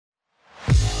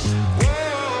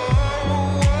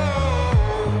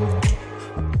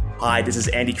Hi, this is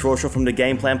Andy Crawshaw from the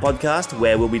Game Plan Podcast,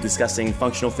 where we'll be discussing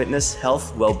functional fitness,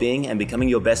 health, well-being, and becoming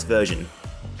your best version.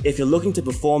 If you're looking to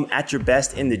perform at your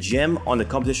best in the gym, on the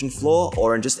competition floor,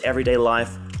 or in just everyday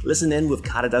life, listen in with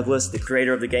Khada Douglas, the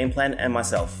creator of the Game Plan, and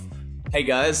myself. Hey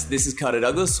guys, this is Khada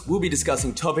Douglas. We'll be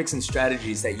discussing topics and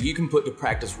strategies that you can put to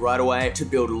practice right away to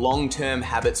build long-term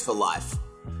habits for life.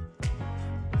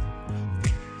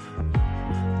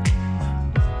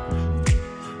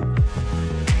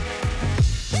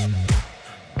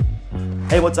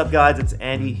 Hey, what's up guys? It's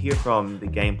Andy here from the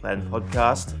Game Plan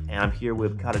Podcast, and I'm here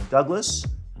with Khada Douglas.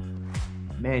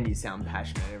 Man, you sound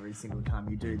passionate every single time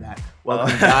you do that.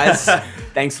 Welcome guys.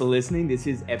 Thanks for listening. This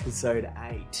is episode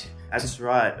 8. That's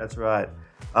right.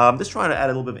 Just trying to add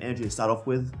a little bit of energy to start off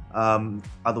with.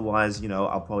 Otherwise,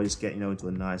 I'll probably just get, into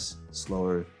a nice,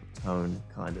 slower tone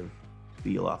kind of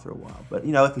feel after a while. But,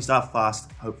 if we start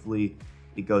fast, hopefully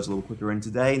it goes a little quicker. And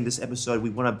today, in this episode, we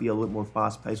want to be a little more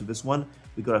fast-paced with this one.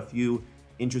 We've got a few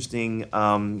interesting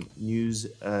news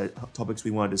topics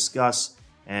we want to discuss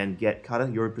and get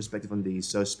Khada, your perspective on these.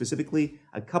 So specifically,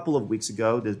 a couple of weeks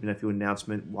ago, there's been a few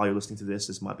announcements while you're listening to this.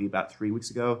 This might be about 3 weeks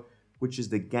ago, which is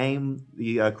the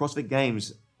CrossFit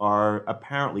Games are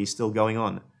apparently still going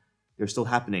on. They're still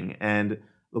happening. And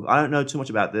look, I don't know too much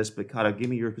about this, but Khada, give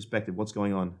me your perspective. What's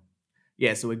going on?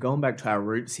 Yeah, so we're going back to our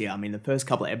roots here. I mean, the first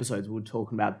couple of episodes, we were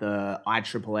talking about the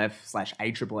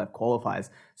IFFF/AFFF qualifiers.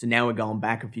 So now we're going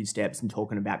back a few steps and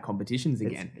talking about competitions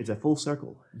again. It's a full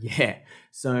circle. Yeah.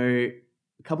 So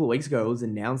a couple of weeks ago, it was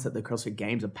announced that the CrossFit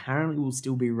Games apparently will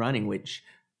still be running, which,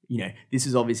 this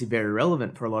is obviously very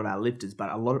relevant for a lot of our lifters,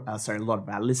 but a lot of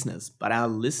our listeners. But our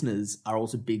listeners are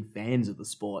also big fans of the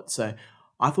sport. So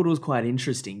I thought it was quite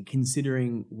interesting,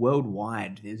 considering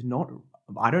worldwide,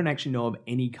 I don't actually know of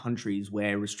any countries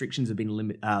where restrictions have been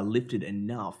lifted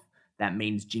enough that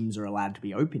means gyms are allowed to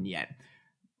be open yet.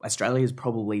 Australia is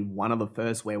probably one of the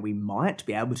first where we might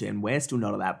be able to, and we're still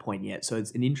not at that point yet. So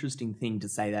it's an interesting thing to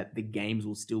say that the games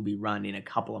will still be run in a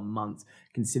couple of months,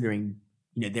 considering,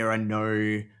 there are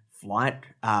no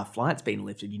flights being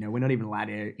lifted. We're not even allowed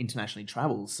to internationally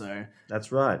travel. So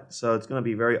that's right. So it's going to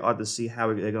be very odd to see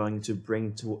how they're going to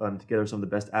bring together some of the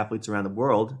best athletes around the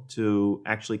world to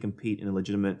actually compete in a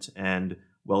legitimate and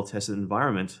well-tested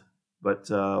environment. But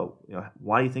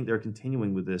why do you think they're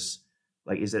continuing with this?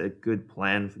 Like, is it a good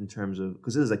plan in terms of,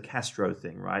 because this is a Castro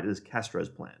thing, right? This is Castro's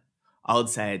plan. I would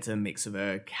say it's a mix of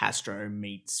a Castro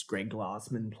meets Greg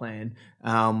Glassman plan.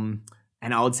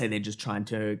 And I would say they're just trying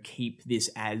to keep this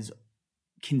as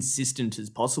consistent as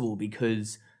possible,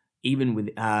 because even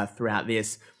with throughout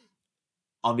this,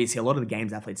 obviously a lot of the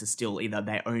games athletes are still either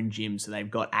their own gym, so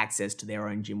they've got access to their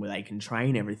own gym where they can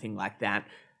train, everything like that.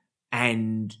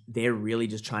 And they're really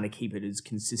just trying to keep it as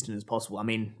consistent as possible. I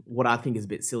mean, what I think is a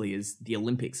bit silly is the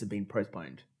Olympics have been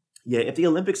postponed. Yeah, if the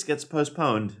Olympics gets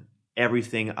postponed,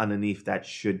 everything underneath that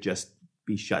should just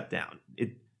be shut down.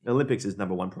 The Olympics is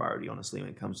number one priority, honestly,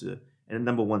 when it comes to, and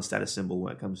number one status symbol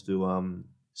when it comes to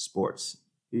sports.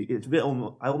 It's a bit.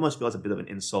 I almost feel it's a bit of an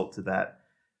insult to that,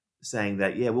 saying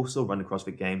that, yeah, we'll still run the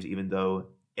CrossFit Games even though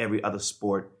every other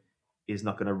sport is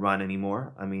not going to run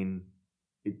anymore. I mean,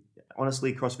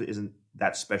 honestly, CrossFit isn't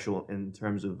that special in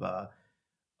terms of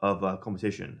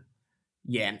competition.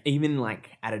 Yeah, even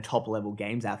like at a top level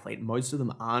games athlete, most of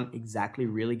them aren't exactly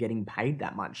really getting paid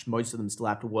that much. Most of them still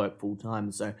have to work full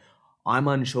time. So I'm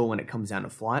unsure when it comes down to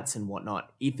flights and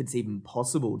whatnot, if it's even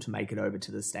possible to make it over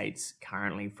to the States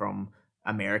currently from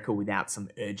America without some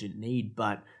urgent need.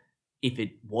 But if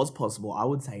it was possible, I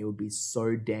would say it would be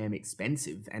so damn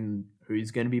expensive. And who's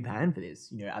going to be paying for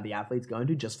this? Are the athletes going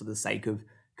to, just for the sake of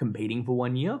competing for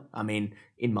 1 year? I mean,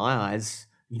 in my eyes,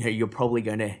 you're probably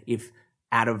going to, if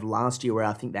out of last year where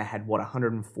I think they had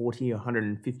 140 or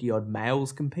 150 odd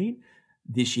males compete,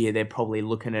 this year they're probably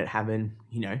looking at having,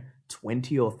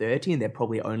 20 or 30, and they're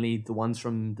probably only the ones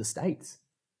from the States.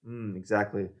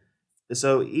 Exactly.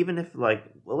 So even if,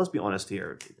 let's be honest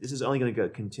here, this is only going to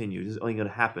continue. This is only going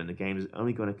to happen. The game is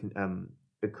only going to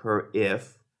occur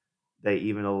if they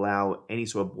even allow any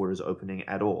sort of borders opening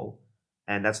at all.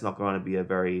 And that's not going to be a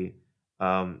very,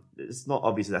 it's not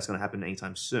obvious that's going to happen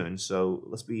anytime soon. So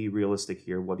let's be realistic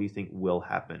here. What do you think will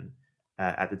happen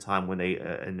at the time when they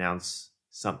announce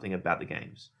something about the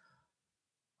games?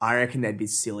 I reckon they'd be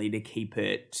silly to keep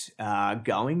it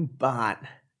going, but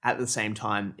at the same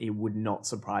time, it would not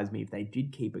surprise me if they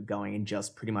did keep it going and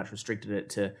just pretty much restricted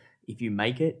it to, if you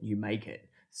make it, you make it.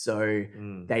 So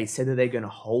they said that they're going to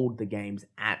hold the games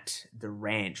at the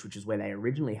ranch, which is where they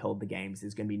originally held the games.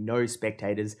 There's going to be no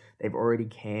spectators. They've already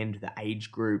canned the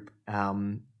age group,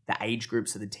 the age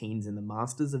groups of the teens and the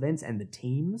masters events and the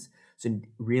teams. So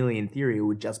really, in theory, it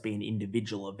would just be an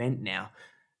individual event now.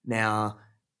 Now,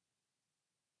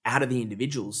 out of the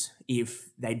individuals, if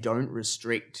they don't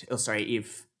restrict,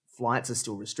 if flights are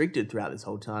still restricted throughout this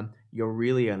whole time, you're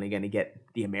really only going to get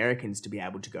the Americans to be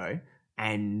able to go,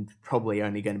 and probably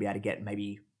only going to be able to get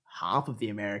maybe half of the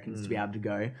Americans to be able to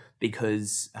go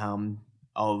because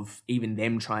of even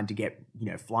them trying to get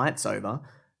flights over.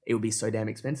 It would be so damn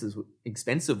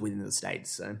expensive within the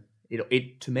States. So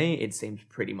it to me it seems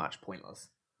pretty much pointless.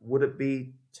 Would it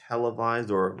be televised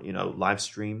or live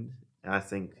streamed? And I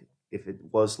think if it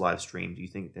was live streamed, do you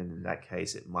think then in that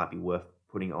case it might be worth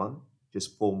putting on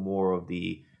just for more of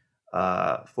the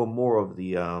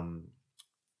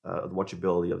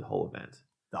watchability of the whole event?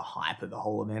 The hype of the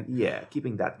whole event. Yeah,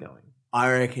 keeping that going.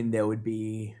 I reckon there would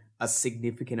be a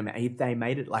significant amount. If they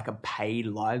made it like a paid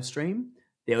live stream,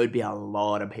 there would be a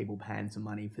lot of people paying some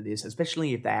money for this,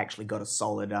 especially if they actually got a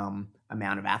solid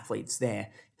amount of athletes there.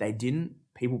 If they didn't,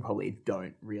 people probably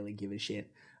don't really give a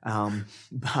shit.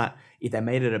 But if they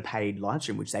made it a paid live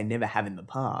stream, which they never have in the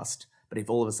past, but if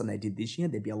all of a sudden they did this year,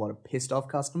 there'd be a lot of pissed off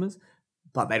customers,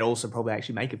 but they'd also probably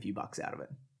actually make a few bucks out of it.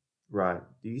 Right.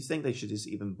 Do you think they should just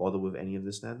even bother with any of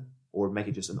this then? Or make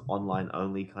it just an online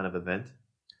only kind of event?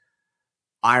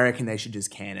 I reckon they should just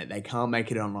can it. They can't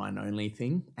make it an online only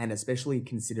thing. And especially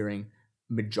considering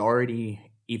majority,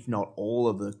 if not all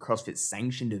of the CrossFit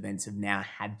sanctioned events have now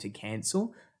had to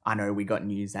cancel. I know we got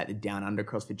news that the Down Under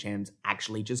CrossFit Champs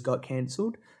actually just got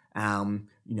cancelled.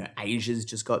 Asia's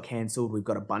just got cancelled. We've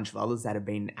got a bunch of others that have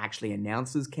been actually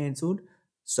announced as cancelled.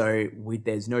 So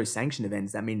there's no sanctioned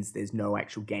events, that means there's no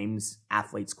actual games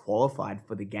athletes qualified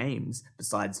for the games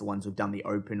besides the ones who've done the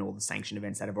open or the sanctioned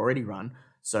events that have already run.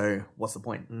 So what's the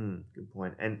point? Good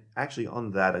point. And actually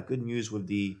on that, a good news with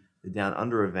the Down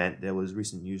Under event, there was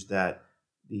recent news that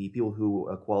the people who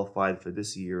qualified for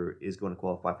this year is going to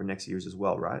qualify for next year's as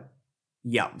well, right?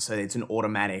 Yeah, so it's an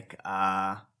automatic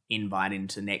invite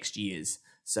into next year's.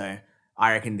 So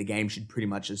I reckon the game should pretty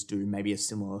much just do maybe a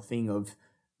similar thing of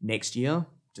next year,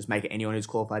 just make it anyone who's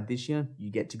qualified this year,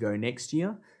 you get to go next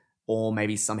year, or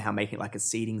maybe somehow make it like a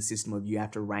seeding system of you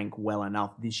have to rank well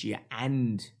enough this year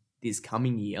and this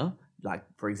coming year, like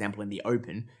for example in the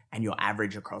open, and your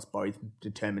average across both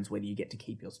determines whether you get to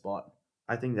keep your spot.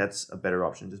 I think that's a better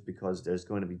option just because there's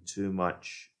going to be too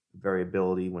much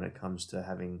variability when it comes to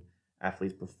having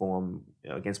athletes perform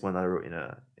against one another in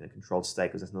a controlled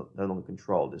state, because that's no longer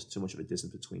controlled. There's too much of a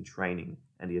distance between training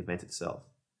and the event itself.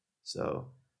 So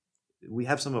we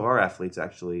have some of our athletes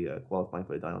actually qualifying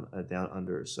for a down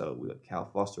under. So we got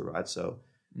Cal Foster, right? So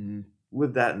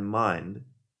with that in mind,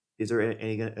 is there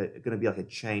going to be like a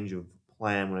change of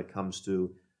plan when it comes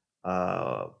to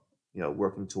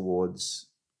working towards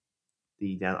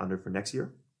the down under for next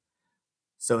year?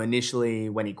 So initially,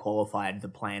 when he qualified, the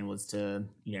plan was to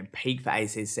peak for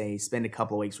ACC, spend a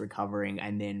couple of weeks recovering,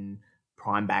 and then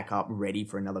prime back up, ready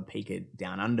for another peak at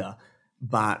down under.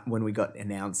 But when we got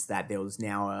announced that there was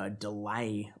now a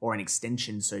delay or an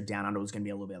extension, so down under was going to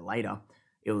be a little bit later,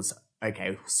 it was,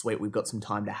 okay, sweet, we've got some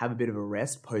time to have a bit of a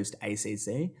rest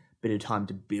post-ACC, bit of time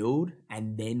to build,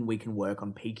 and then we can work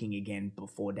on peaking again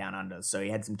before down under. So he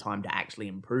had some time to actually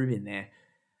improve in there.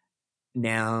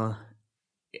 Now,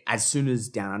 as soon as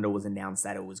down under was announced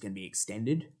that it was going to be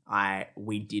extended,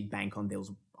 we did bank on there was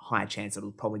a high chance that it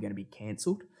was probably going to be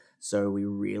cancelled. So we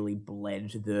really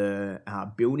bled the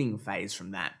building phase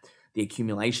from that, the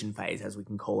accumulation phase, as we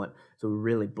can call it. So we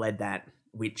really bled that,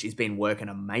 which has been working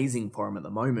amazing for him at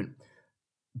the moment.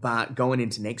 But going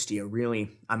into next year, really,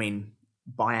 I mean,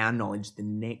 by our knowledge, the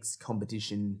next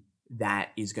competition that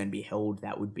is going to be held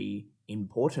that would be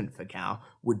important for Cal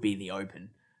would be the Open,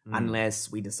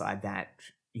 unless we decide that,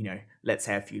 let's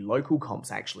say a few local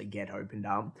comps actually get opened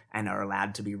up and are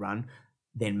allowed to be run.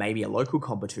 Then maybe a local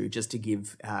comp or two, just to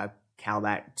give Cal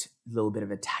that little bit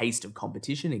of a taste of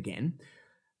competition again.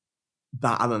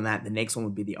 But other than that, the next one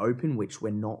would be the Open, which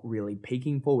we're not really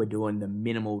peaking for. We're doing the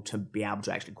minimal to be able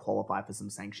to actually qualify for some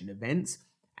sanctioned events.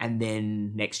 And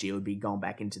then next year would be going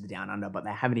back into the Down Under, but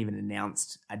they haven't even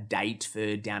announced a date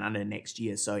for Down Under next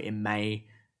year. So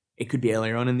it could be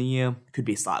earlier on in the year, could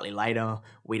be slightly later.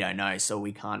 We don't know. So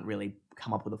we can't really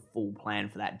come up with a full plan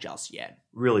for that just yet.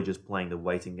 Really just playing the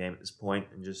waiting game at this point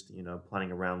and just,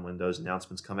 planning around when those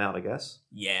announcements come out, I guess.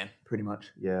 Yeah, pretty much.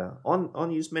 Yeah.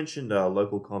 On you just mentioned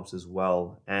local comps as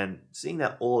well, and seeing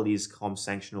that all of these comp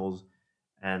sanctionals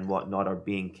and whatnot are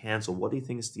being cancelled, what do you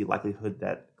think is the likelihood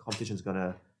that competition is going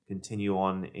to continue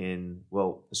on in,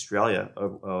 Australia,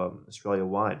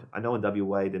 Australia-wide? I know in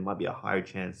WA there might be a higher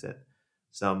chance that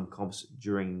some comps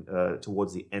during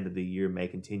towards the end of the year may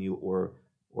continue or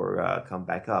come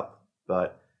back up.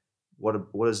 But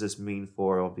what does this mean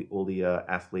for all the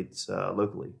athletes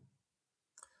locally?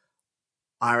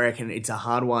 I reckon it's a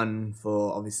hard one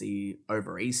for obviously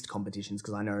over East competitions,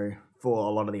 because I know for a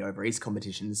lot of the over East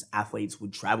competitions, athletes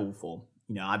would travel for.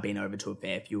 I've been over to a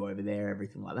fair few over there,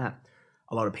 everything like that.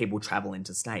 A lot of people travel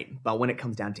interstate. But when it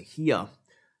comes down to here,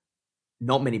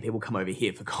 not many people come over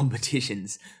here for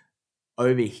competitions.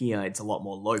 Over here, it's a lot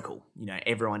more local.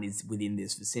 Everyone is within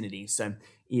this vicinity. So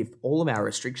if all of our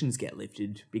restrictions get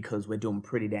lifted, because we're doing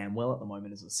pretty damn well at the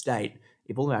moment as a state,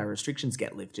 if all of our restrictions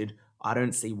get lifted, I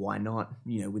don't see why not,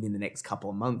 within the next couple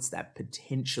of months, that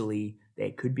potentially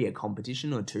there could be a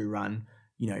competition or two run,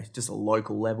 just a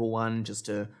local level one, just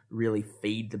to really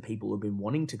feed the people who've been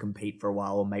wanting to compete for a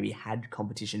while, or maybe had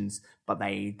competitions, but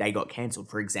they got cancelled,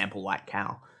 for example, like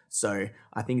Cal. So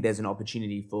I think there's an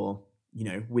opportunity for,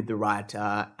 with the right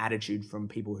attitude from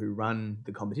people who run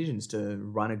the competitions, to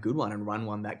run a good one and run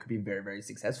one that could be very, very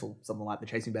successful. Something like the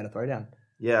Chasing Better Throwdown.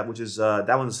 Yeah, which is,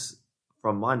 that one's,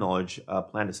 from my knowledge,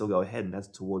 planned to still go ahead, and that's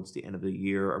towards the end of the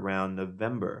year, around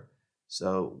November.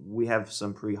 So we have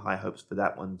some pretty high hopes for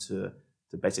that one to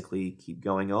basically keep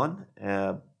going on.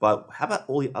 But how about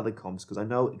all the other comps? Because I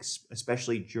know,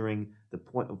 especially during the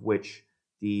point of which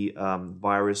the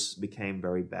virus became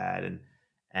very bad,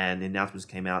 and the announcements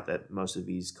came out that most of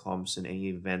these comps and any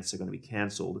events are going to be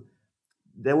cancelled,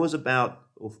 there was about,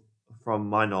 from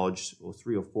my knowledge, or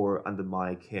 3 or 4 under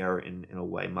my care in a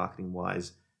way,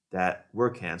 marketing-wise, that were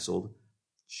cancelled.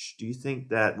 Do you think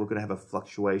that we're going to have a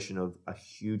fluctuation of a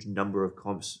huge number of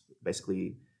comps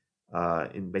basically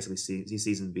in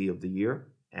season B of the year?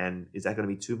 And is that going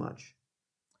to be too much?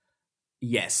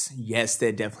 Yes,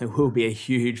 there definitely will be a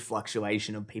huge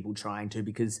fluctuation of people trying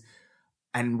to,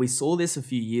 and we saw this a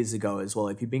few years ago as well.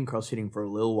 If you've been CrossFitting for a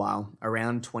little while,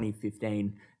 around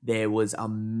 2015, there was a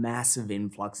massive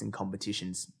influx in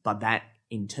competitions, but that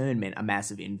in turn meant a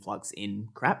massive influx in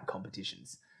crap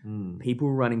competitions. People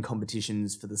were running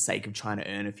competitions for the sake of trying to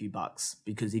earn a few bucks,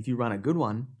 because if you run a good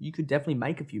one, you could definitely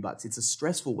make a few bucks. It's a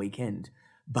stressful weekend,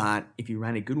 but if you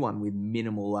ran a good one with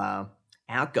minimal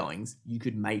outgoings, you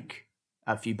could make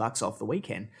a few bucks off the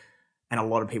weekend. And a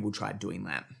lot of people tried doing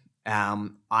that.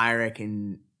 I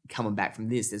reckon coming back from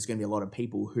this, there's going to be a lot of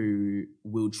people who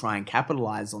will try and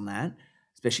capitalize on that,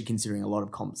 especially considering a lot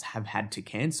of comps have had to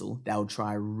cancel. They'll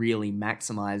try really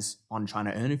maximize on trying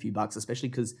to earn a few bucks, especially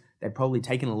because they've probably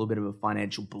taken a little bit of a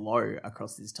financial blow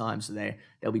across this time. So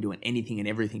they'll be doing anything and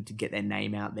everything to get their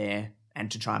name out there and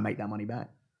to try and make that money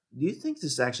back. Do you think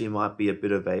this actually might be a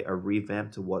bit of a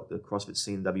revamp to what the CrossFit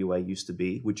scene WA used to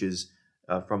be, which is,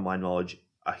 from my knowledge,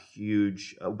 a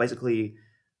huge, basically,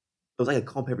 it was like a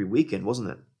comp every weekend, wasn't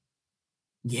it?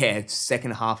 Yeah,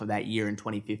 second half of that year in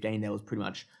 2015, there was pretty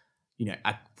much,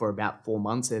 for about 4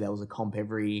 months there was a comp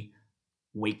every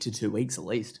week to 2 weeks at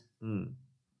least.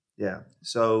 Yeah.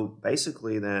 So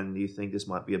basically then, do you think this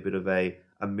might be a bit of a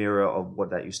mirror of what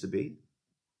that used to be?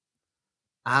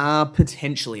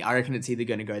 Potentially. I reckon it's either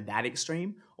going to go that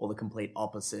extreme or the complete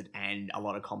opposite, and a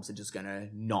lot of comps are just going to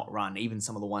not run. Even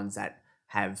some of the ones that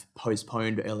have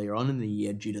postponed earlier on in the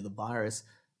year due to the virus,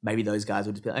 maybe those guys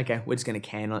will just be like, okay, we're just going to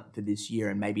can it for this year,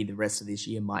 and maybe the rest of this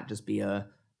year might just be a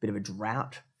bit of a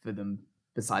drought for them,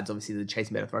 besides obviously the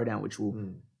Chasing Better Throwdown, which will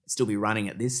still be running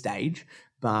at this stage.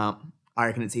 But I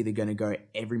reckon it's either going to go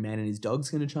every man and his dog's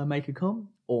going to try and make a comp,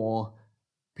 or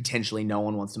potentially no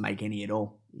one wants to make any at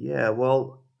all. Yeah,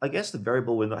 well, I guess the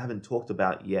variable we haven't talked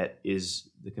about yet is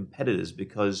the competitors,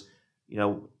 because,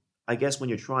 I guess when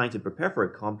you're trying to prepare for a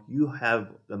comp, you have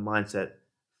the mindset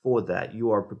for that.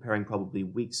 You are preparing probably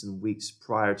weeks and weeks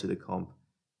prior to the comp.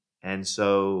 And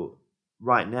so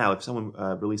right now, if someone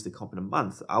released a comp in a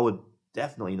month, I would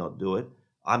definitely not do it.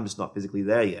 I'm just not physically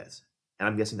there yet. And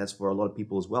I'm guessing that's for a lot of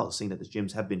people as well, seeing that the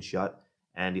gyms have been shut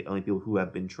and the only people who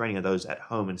have been training are those at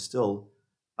home, and still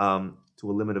to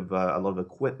a limit of a lot of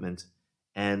equipment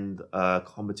and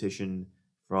competition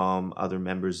from other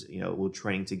members, we're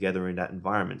training together in that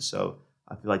environment. So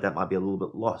I feel like that might be a little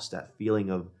bit lost, that feeling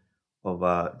of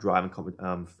driving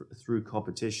through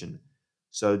competition.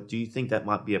 So do you think that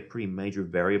might be a pretty major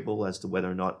variable as to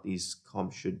whether or not these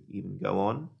comps should even go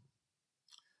on?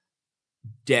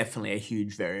 Definitely a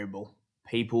huge variable.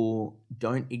 People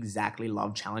don't exactly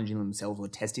love challenging themselves or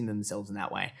testing themselves in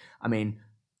that way. I mean,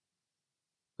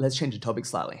 let's change the topic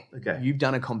slightly. Okay. You've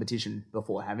done a competition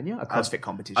before, haven't you? A CrossFit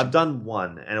competition. I've done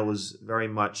one, and it was very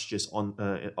much just on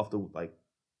off the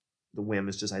whim.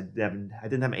 It's just I didn't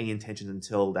have any intentions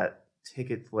until that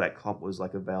ticket for that comp was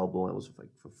available, and it was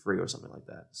for free or something like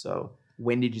that. So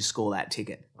when did you score that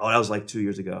ticket? Oh, that was 2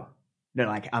 years ago. No,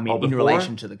 in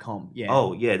relation to the comp. Yeah.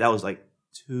 Oh, yeah, that was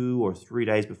 2 or 3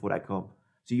 days before that comp.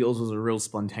 So yours was a real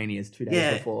spontaneous 2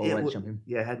 days before let's jump in.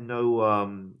 Yeah, I had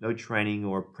no training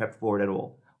or prep for it at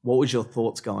all. What was your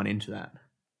thoughts going into that?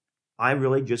 I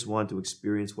really just wanted to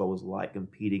experience what it was like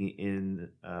competing in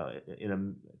a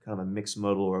kind of a mixed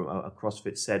modal or a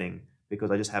CrossFit setting, because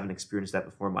I just haven't experienced that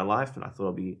before in my life, and I thought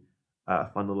it'd be a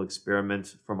fun little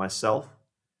experiment for myself.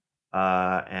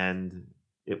 And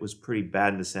it was pretty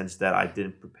bad in the sense that I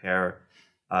didn't prepare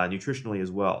nutritionally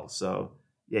as well. So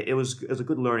yeah, it was a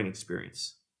good learning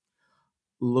experience.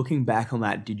 Looking back on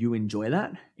that, did you enjoy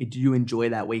that? Did you enjoy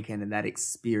that weekend and that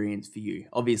experience for you?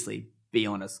 Obviously, be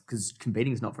honest, because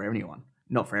competing is not for anyone,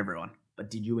 not for everyone. But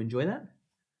did you enjoy that?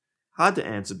 Hard to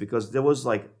answer because there was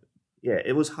like, yeah,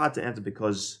 it was hard to answer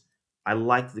because I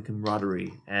liked the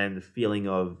camaraderie and the feeling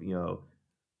of,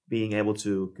 being able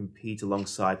to compete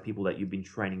alongside people that you've been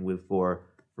training with for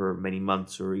many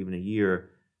months or even a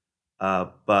year.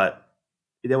 But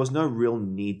there was no real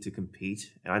need to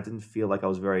compete, and I didn't feel like I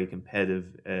was very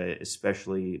competitive,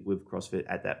 especially with CrossFit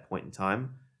at that point in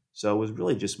time. So it was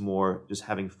really just more just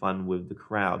having fun with the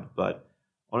crowd. But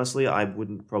honestly, I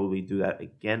wouldn't probably do that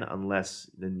again unless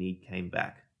the need came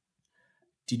back.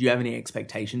 Did you have any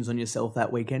expectations on yourself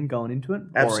that weekend going into it?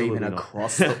 Absolutely or even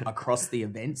not. across the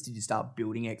events? Did you start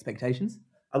building expectations?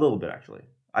 A little bit, actually.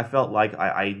 I felt like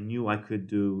I knew I could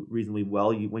do reasonably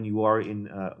well. When you are in,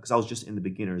 because I was just in the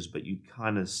beginners, but you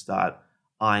kind of start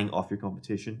eyeing off your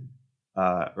competition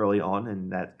early on,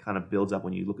 and that kind of builds up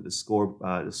when you look at the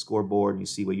scoreboard, and you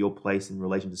see where you're placed in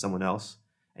relation to someone else.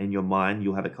 And in your mind,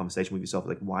 you'll have a conversation with yourself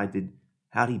like,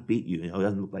 how did he beat you? It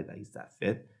doesn't look like that he's that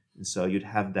fit. And so you'd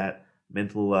have that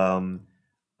mental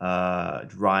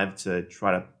drive to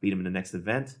try to beat him in the next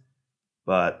event.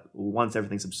 But once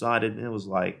everything subsided, it was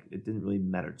like it didn't really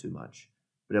matter too much.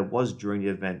 But it was during the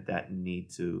event that need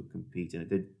to compete, and it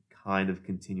did kind of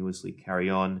continuously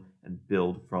carry on and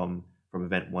build from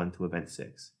event 1 to event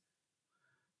 6.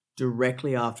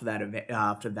 Directly after that event,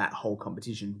 after that whole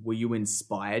competition, were you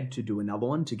inspired to do another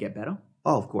one to get better?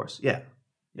 Oh, of course, yeah.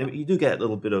 You do get a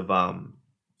little bit of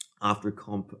after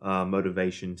comp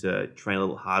motivation to train a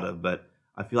little harder, but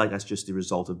I feel like that's just the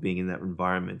result of being in that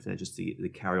environment and just the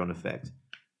carry-on effect.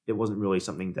 It wasn't really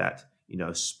something that,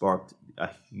 sparked a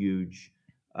huge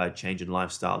change in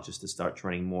lifestyle just to start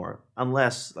training more.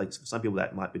 Unless, like, for some people,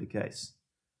 that might be the case.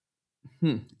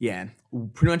 Yeah,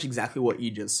 pretty much exactly what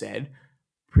you just said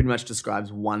pretty much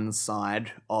describes one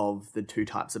side of the two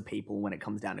types of people when it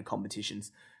comes down to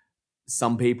competitions.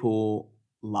 Some people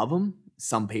love them.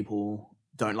 Some people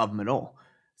don't love them at all.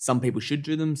 Some people should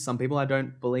do them. Some people I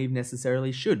don't believe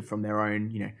necessarily should from their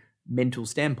own, mental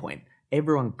standpoint.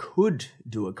 Everyone could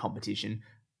do a competition.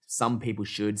 Some people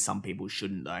should, some people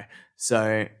shouldn't though.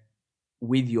 So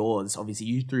with yours, obviously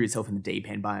you threw yourself in the deep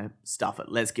end by stuff it.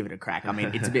 Let's give it a crack. I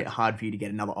mean, it's a bit hard for you to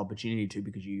get another opportunity to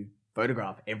because you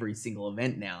photograph every single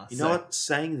event now. You know what?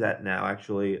 Saying that now,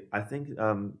 actually, I think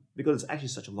because it's actually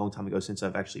such a long time ago since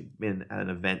I've actually been at an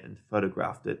event and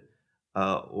photographed it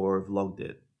or vlogged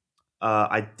it.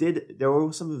 There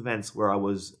were some events where I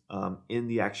was in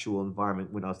the actual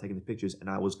environment when I was taking the pictures, and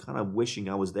I was kind of wishing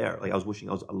I was there. Like I was wishing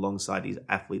I was alongside these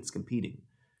athletes competing.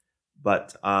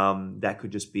 But that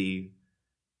could just be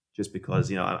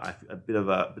because, a bit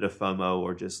of FOMO,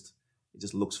 or just it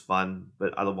just looks fun.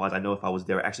 But otherwise, I know if I was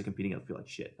there actually competing, I'd feel like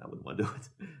shit. I wouldn't want to do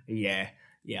it.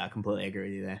 Yeah, I completely agree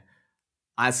with you there.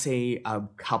 I see a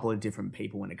couple of different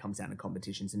people when it comes down to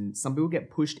competitions, and some people get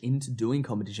pushed into doing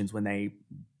competitions when they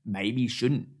maybe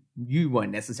shouldn't. You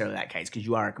weren't necessarily that case because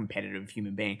you are a competitive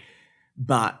human being,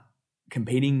 but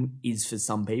competing is for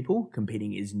some people.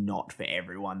 Competing is not for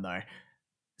everyone though.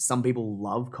 Some people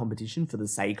love competition for the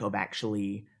sake of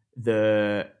actually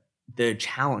the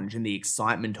challenge and the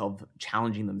excitement of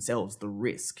challenging themselves, the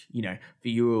risk. For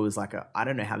you, it was like, I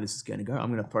don't know how this is going to go.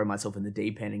 I'm going to throw myself in the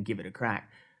deep end and give it a crack.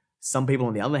 Some people,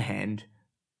 on the other hand,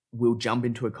 will jump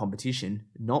into a competition,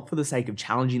 not for the sake of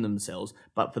challenging themselves,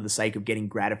 but for the sake of getting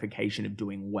gratification of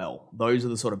doing well. Those are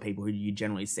the sort of people who you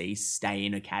generally see stay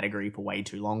in a category for way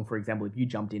too long. For example, if you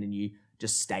jumped in and you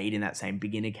just stayed in that same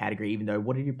beginner category, even though,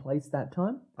 what did you place that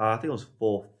time? I think it was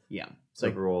 4th. Yeah. So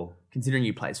overall, considering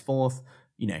you placed 4th,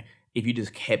 if you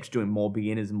just kept doing more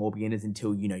beginners and more beginners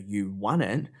until, you won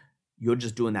it, you're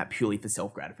just doing that purely for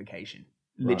self-gratification.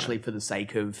 Right. Literally for the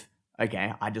sake of,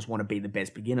 okay, I just want to be the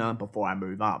best beginner before I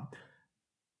move up.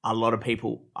 A lot of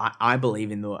people, I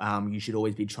believe in you should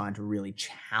always be trying to really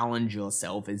challenge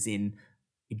yourself, as in,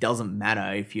 it doesn't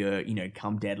matter if you're,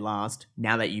 come dead last.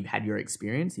 Now that you've had your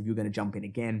experience, if you're going to jump in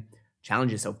again,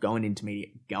 challenge yourself, go in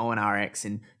intermediate, go in RX,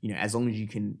 and, as long as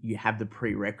you have the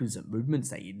prerequisite movements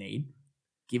that you need,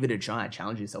 give it a try,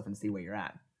 challenge yourself and see where you're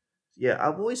at. Yeah,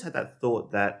 I've always had that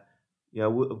thought that,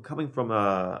 coming from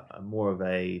a more of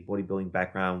a bodybuilding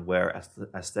background where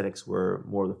aesthetics were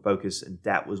more of the focus, and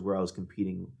that was where I was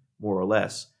competing more or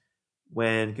less.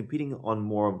 when competing on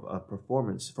more of a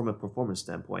performance, from a performance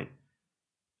standpoint,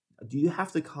 do you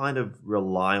have to kind of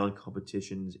rely on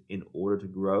competitions in order to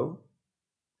grow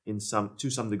to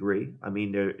some degree? I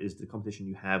mean, there is the competition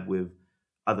you have with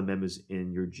other members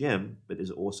in your gym, but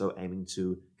is also aiming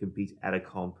to compete at a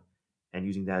comp and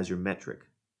using that as your metric.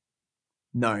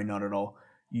 No, not at all.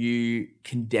 You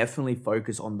can definitely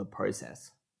focus on the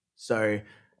process. So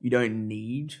you don't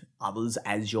need others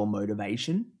as your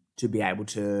motivation to be able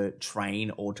to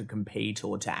train or to compete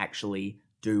or to actually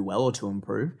do well or to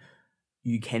improve.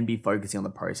 You can be focusing on the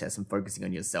process and focusing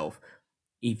on yourself.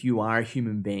 If you are a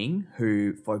human being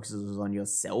who focuses on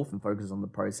yourself and focuses on the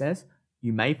process,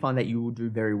 you may find that you will do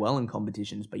very well in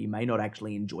competitions, but you may not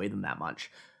actually enjoy them that much.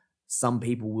 Some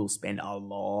people will spend a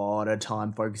lot of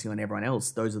time focusing on everyone else.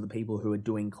 Those are the people who are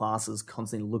doing classes,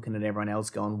 constantly looking at everyone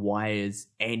else going, why is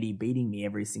Andy beating me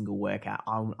every single workout?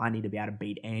 I need to be able to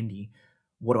beat Andy.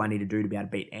 What do I need to do to be able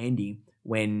to beat Andy?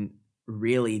 When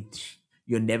really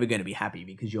you're never going to be happy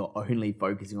because you're only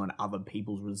focusing on other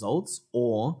people's results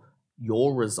or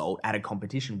your result at a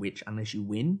competition, which unless you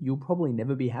win, you'll probably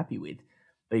never be happy with.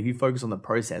 But if you focus on the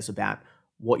process about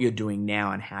what you're doing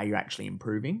now and how you're actually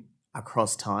improving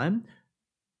across time,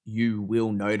 you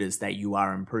will notice that you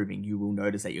are improving. You will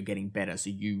notice that you're getting better. So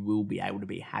you will be able to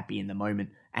be happy in the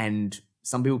moment. And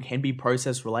some people can be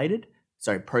process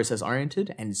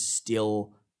oriented and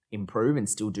still improve and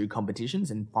still do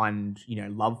competitions and find,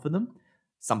 love for them.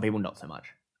 Some people not so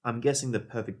much. I'm guessing the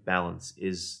perfect balance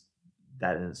is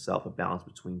that in itself, a balance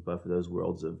between both of those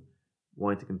worlds of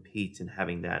wanting to compete and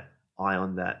having that eye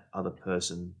on that other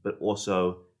person, but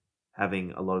also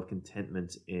having a lot of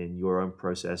contentment in your own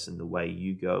process and the way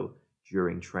you go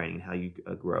during training, how you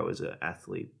grow as an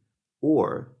athlete.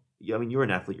 Or, you're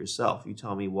an athlete yourself. You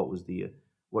tell me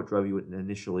what drove you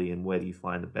initially and where do you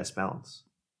find the best balance?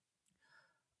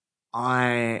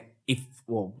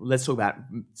 Let's talk about,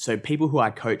 so people who I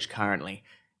coach currently,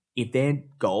 if their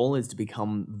goal is to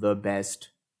become the best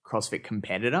CrossFit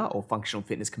competitor or functional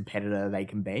fitness competitor they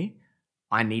can be,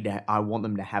 I want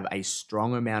them to have a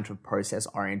strong amount of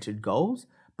process-oriented goals,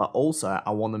 but also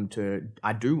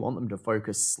I do want them to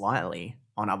focus slightly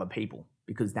on other people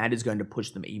because that is going to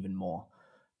push them even more.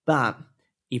 But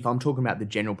if I'm talking about the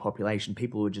general population,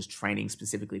 people who are just training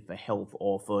specifically for health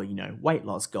or for, weight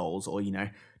loss goals or,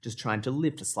 just trying to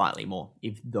lift slightly more,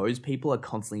 if those people are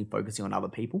constantly focusing on other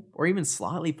people or even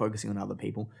slightly focusing on other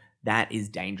people, that is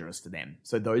dangerous for them.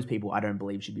 So those people I don't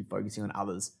believe should be focusing on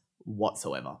others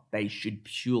whatsoever. They should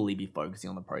purely be focusing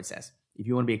on the process. If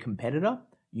you want to be a competitor,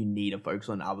 you need to focus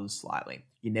on others slightly.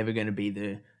 You're never going to be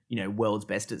the, world's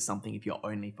best at something if you're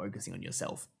only focusing on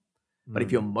yourself. But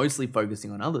if you're mostly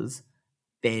focusing on others,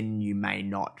 then you may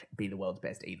not be the world's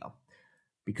best either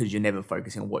because you're never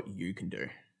focusing on what you can do.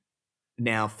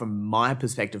 Now, from my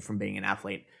perspective, from being an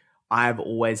athlete, I've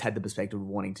always had the perspective of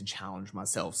wanting to challenge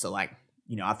myself. So I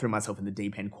threw myself in the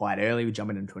deep end quite early. We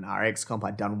jumping into an RX comp.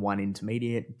 I'd done one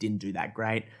intermediate, didn't do that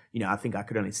great. I think I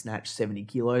could only snatch 70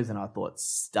 kilos and I thought,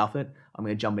 stuff it. I'm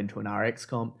going to jump into an RX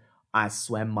comp. I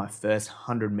swam my first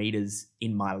 100 meters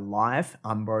in my life,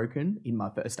 unbroken, in my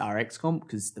first RX comp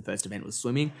because the first event was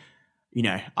swimming.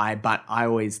 But I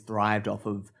always thrived off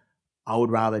of, I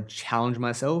would rather challenge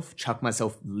myself, chuck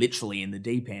myself literally in the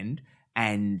deep end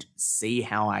and see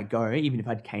how I go. Even if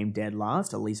I came dead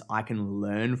last, at least I can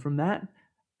learn from that.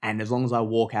 And as long as I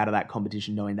walk out of that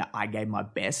competition knowing that I gave my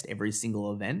best every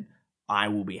single event, I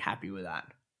will be happy with that.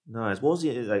 Nice. What was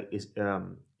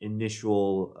the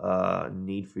initial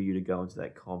need for you to go into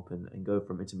that comp and go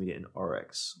from intermediate and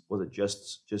RX? Was it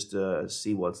just to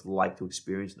see what it's like to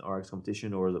experience an RX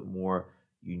competition, or was it more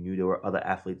you knew there were other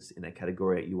athletes in that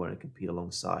category that you wanted to compete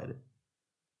alongside?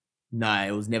 No,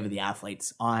 it was never the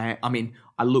athletes. I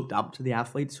looked up to the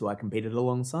athletes who I competed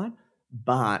alongside,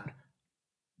 but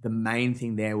the main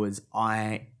thing there was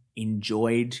I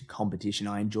enjoyed competition.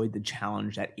 I enjoyed the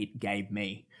challenge that it gave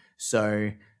me.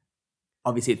 So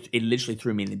obviously it literally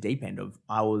threw me in the deep end of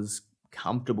I was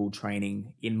comfortable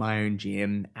training in my own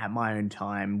gym at my own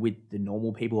time with the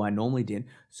normal people I normally did.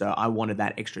 So I wanted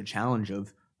that extra challenge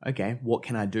of, okay, what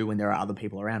can I do when there are other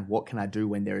people around? What can I do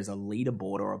when there is a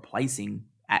leaderboard or a placing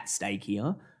at stake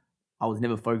here? I was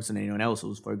never focused on anyone else. I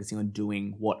was focusing on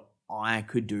doing what I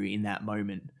could do in that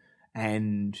moment.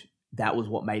 And that was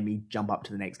what made me jump up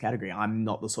to the next category. I'm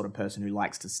not the sort of person who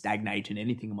likes to stagnate in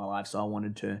anything in my life. So I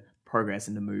wanted to progress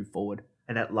and to move forward.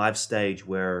 And that live stage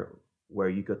where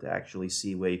you got to actually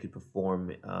see where you could perform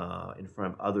in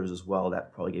front of others as well,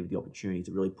 that probably gave you the opportunity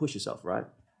to really push yourself, right?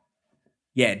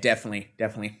 Yeah, definitely.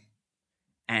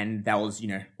 And that was,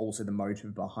 also the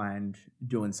motive behind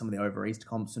doing some of the over East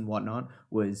comps and whatnot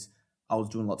was I was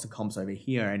doing lots of comps over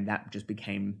here, and that just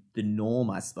became the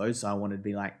norm, I suppose. So I wanted to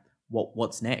be like,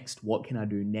 what's next? What can I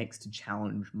do next to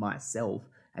challenge myself?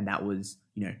 And that was,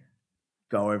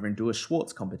 go over and do a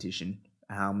Schwartz competition,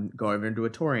 go over and do a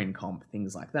Torian comp,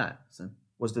 things like that. So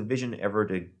Was the vision ever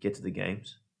to get to the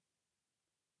games?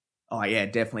 oh yeah,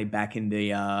 definitely back in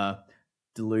the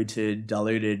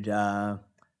diluted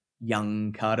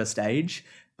young Khada stage.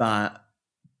 But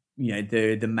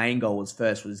the main goal was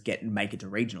make it to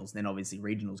regionals. And then obviously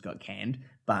regionals got canned.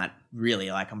 But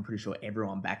really, like, I'm pretty sure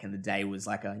everyone back in the day was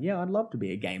like, I'd love to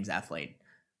be a games athlete.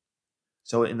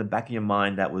 So in the back of your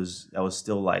mind, that was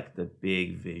still like the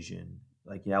big vision.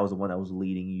 Like that was the one that was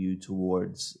leading you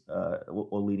towards,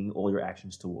 or leading all your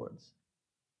actions towards.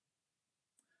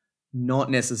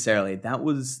 Not necessarily. That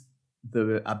was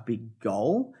a big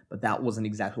goal, but that wasn't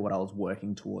exactly what I was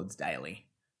working towards daily.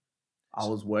 I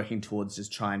was working towards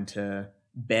just trying to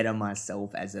better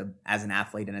myself as an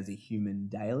athlete and as a human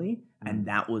daily, and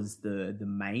that was the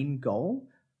main goal,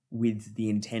 with the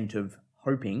intent of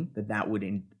hoping that would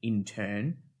in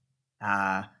turn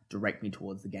direct me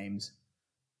towards the games.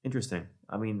 Interesting.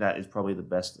 I mean, that is probably the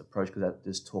best approach, because that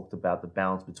just talked about the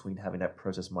balance between having that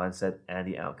process mindset and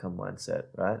the outcome mindset,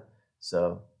 right?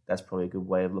 So that's probably a good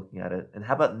way of looking at it. And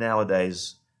how about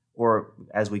nowadays, or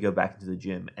as we go back into the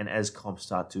gym and as comps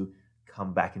start to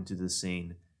come back into the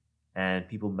scene, and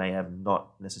people may have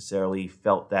not necessarily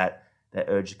felt that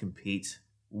urge to compete,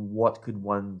 what could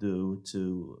one do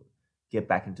to get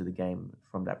back into the game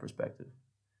from that perspective?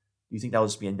 Do you think that will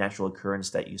just be a natural occurrence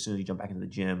that as soon as you jump back into the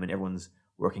gym and everyone's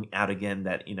working out again,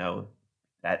 that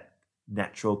that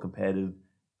natural competitive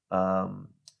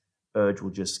urge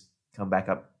will just come back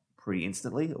up pretty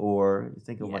instantly, or you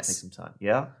think it might take some time?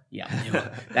 Yeah?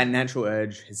 Yeah. That natural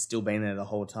urge has still been there the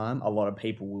whole time. A lot of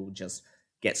people will just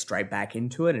get straight back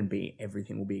into it and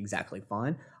everything will be exactly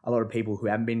fine. A lot of people who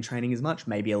haven't been training as much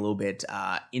may be a little bit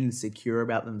insecure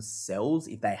about themselves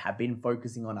if they have been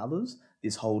focusing on others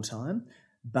this whole time.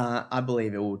 But I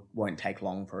believe it won't take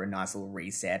long for a nice little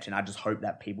reset, and I just hope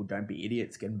that people don't be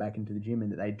idiots getting back into the gym,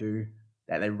 and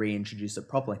that they reintroduce it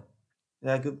properly.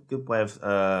 Yeah, good way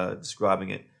of describing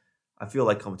it. I feel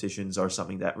like competitions are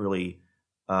something that really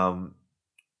can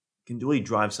really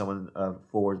drive someone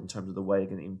forward in terms of the way they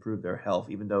can improve their health,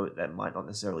 even though that might not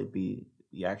necessarily be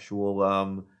the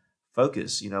actual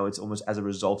focus. It's almost as a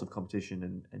result of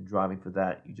competition and driving for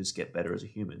that, you just get better as a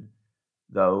human.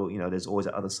 Though, there's always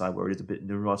that other side where it is a bit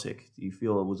neurotic. Do you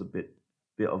feel it was a bit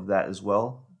of that as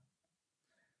well?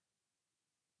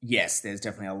 Yes, there's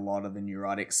definitely a lot of the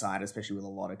neurotic side, especially with a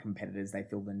lot of competitors. They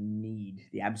feel the need,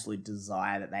 the absolute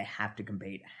desire that they have to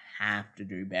compete, have to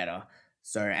do better.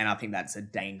 So, and I think that's a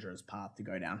dangerous path to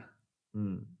go down.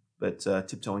 But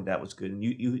tiptoeing that was good. And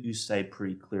you stay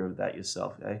pretty clear of that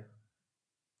yourself, eh?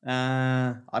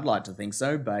 I'd like to think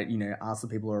so, but ask the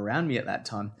people who were around me at that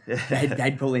time.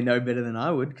 They'd probably know better than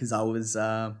I would, because I was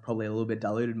probably a little bit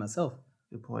diluted myself.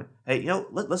 Good point. Hey,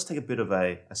 let's take a bit of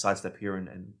a sidestep here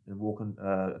and walk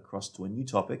across to a new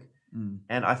topic.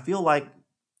 And I feel like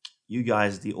you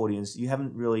guys, the audience, you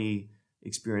haven't really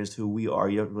experienced who we are.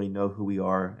 You don't really know who we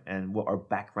are and what our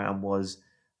background was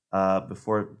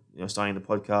before starting the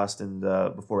podcast and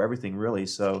before everything, really.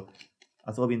 So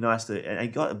I thought it'd be nice and I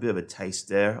got a bit of a taste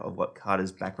there of what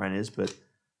Khada's background is, but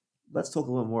let's talk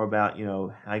a little more about,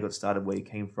 how you got started, where you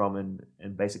came from,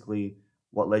 and basically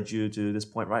what led you to this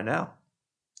point right now.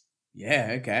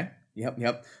 Yeah, okay.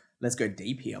 Yep. Let's go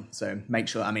deep here. So make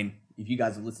sure, if you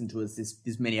guys have listened to us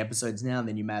this many episodes now,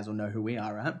 then you may as well know who we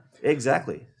are, right?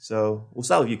 Exactly. So we'll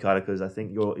start with you, Khada, because I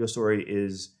think your story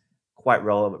is quite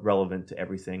relevant to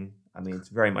everything. It's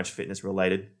very much fitness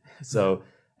related. So...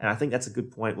 And I think that's a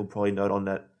good point. We'll probably note on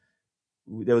that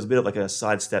there was a bit of like a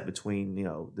sidestep between,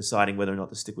 deciding whether or not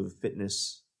to stick with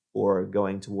fitness or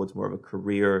going towards more of a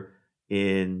career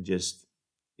in just,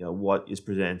 what is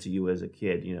presented to you as a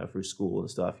kid, through school and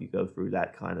stuff. You go through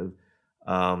that kind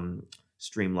of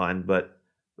streamline. But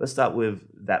let's start with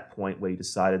that point where you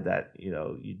decided that,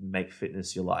 you'd make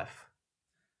fitness your life.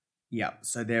 Yeah.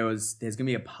 So there's going to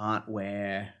be a part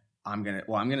where I'm going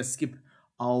to skip.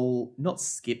 I'll not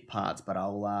skip parts, but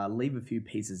I'll leave a few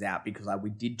pieces out, because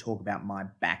we did talk about my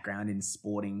background in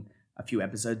sporting a few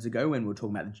episodes ago when we were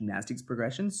talking about the gymnastics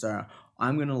progression. So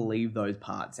I'm going to leave those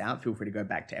parts out. Feel free to go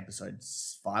back to episode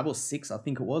 5 or 6, I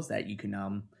think it was, that you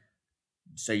can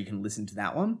so you can listen to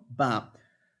that one. But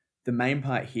the main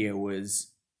part here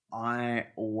was I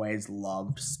always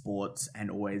loved sports and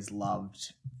always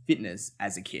loved fitness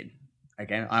as a kid.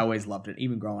 Okay, I always loved it,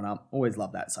 even growing up. Always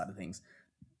loved that side of things.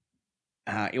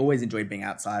 I always enjoyed being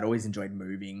outside, always enjoyed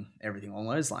moving, everything along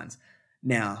those lines.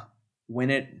 Now,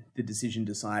 the decision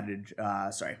decided,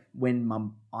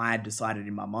 when I decided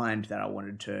in my mind that I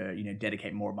wanted to,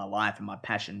 dedicate more of my life, and my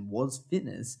passion was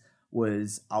fitness,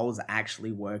 I was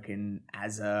actually working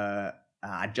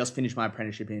I just finished my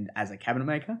apprenticeship as a cabinet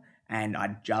maker, and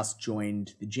I just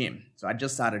joined the gym. So I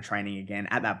just started training again.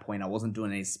 At that point, I wasn't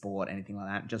doing any sport, anything like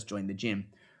that, just joined the gym.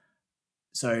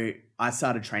 So I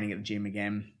started training at the gym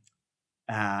again.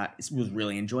 Was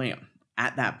really enjoying it.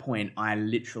 At that point, I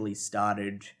literally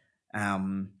started at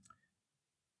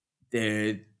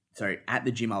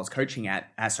the gym I was coaching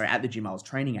at, at the gym I was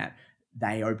training at,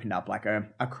 they opened up like a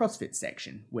CrossFit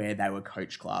section where they were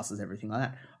coach classes, everything like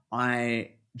that.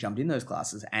 I jumped in those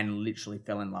classes and literally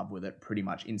fell in love with it pretty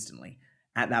much instantly.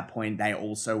 At that point, they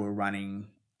also were running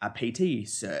a PT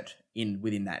cert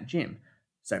within that gym.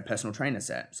 So personal trainer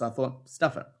cert. So I thought,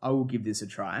 stuff it. I will give this a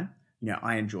try.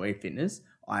 I enjoy fitness.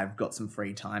 I've got some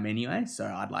free time anyway, so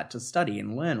I'd like to study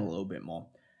and learn a little bit more.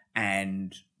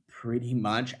 And pretty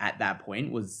much at that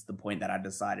point was the point that I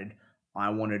decided I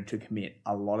wanted to commit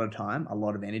a lot of time, a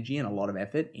lot of energy, and a lot of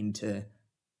effort into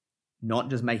not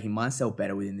just making myself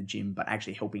better within the gym, but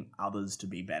actually helping others to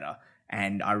be better.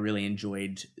 And I really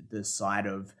enjoyed the side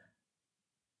of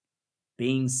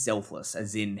being selfless,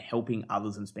 as in helping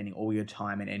others and spending all your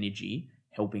time and energy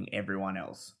helping everyone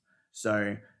else.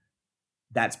 So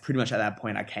that's pretty much at that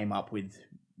point I came up with,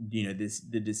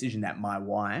 the decision that my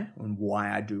why and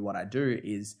why I do what I do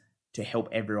is to help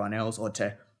everyone else, or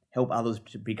to help others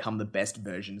to become the best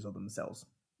versions of themselves.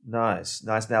 Nice.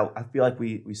 Now, I feel like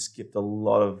we skipped a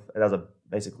lot of, that was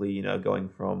basically, going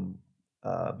from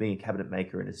being a cabinet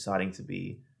maker and deciding to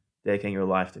be dedicating your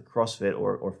life to CrossFit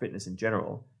or fitness in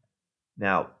general.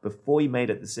 Now, before you made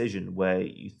that decision where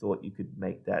you thought you could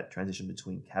make that transition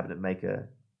between cabinet maker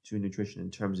to nutrition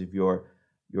in terms of your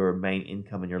main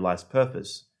income and your life's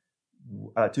purpose,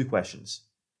 2 questions.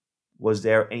 Was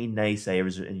there any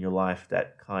naysayers in your life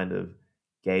that kind of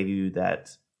gave you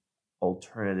that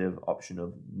alternative option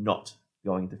of not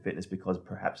going into fitness because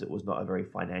perhaps it was not a very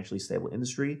financially stable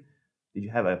industry? Did you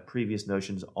have a previous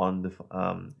notions on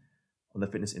the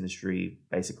fitness industry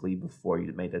basically before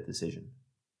you made that decision?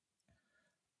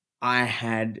 I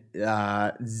had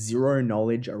zero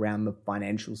knowledge around the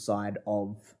financial side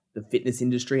of the fitness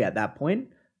industry at that point,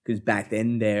 because back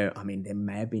then there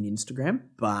may have been Instagram,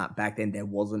 but back then there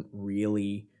wasn't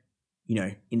really,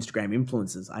 Instagram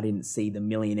influencers. I didn't see the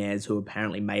millionaires who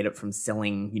apparently made it from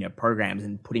selling, programs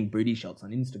and putting booty shots on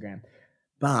Instagram.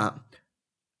 But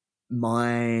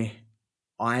I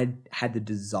had the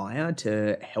desire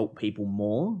to help people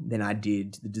more than I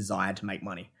did the desire to make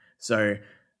money. So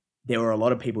there were a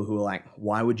lot of people who were like,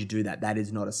 why would you do that? That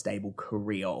is not a stable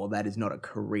career, or that is not a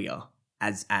career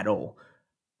at all.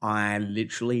 I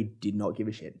literally did not give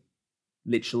a shit.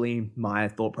 Literally, my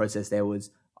thought process there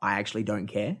was, I actually don't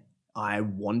care. I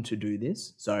want to do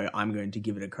this, so I'm going to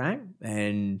give it a crack,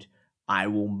 and I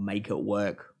will make it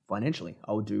work financially.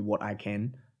 I'll do what I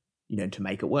can, to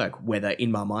make it work. Whether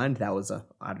in my mind that was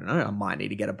I don't know, I might need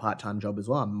to get a part-time job as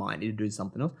well. I might need to do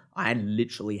something else. I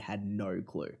literally had no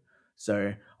clue.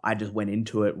 So I just went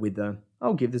into it with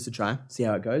I'll give this a try, see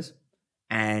how it goes.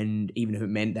 And even if it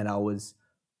meant that I was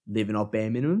living off bare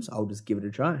minimums, I'll just give it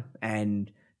a try. And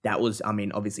that was,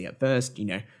 obviously at first,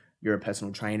 you're a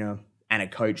personal trainer and a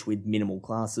coach with minimal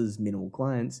classes, minimal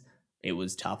clients. It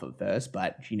was tough at first,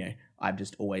 but, I've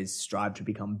just always strived to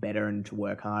become better and to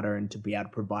work harder and to be able to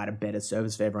provide a better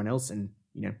service for everyone else. And,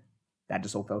 that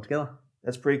just all fell together.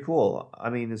 That's pretty cool.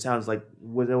 It sounds like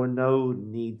there were no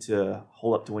need to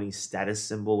hold up to any status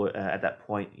symbol at that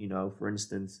point. For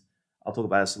instance, I'll talk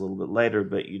about this a little bit later,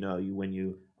 but when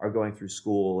you are going through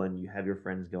school and you have your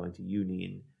friends going to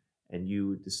uni and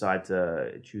you decide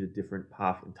to choose a different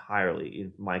path entirely.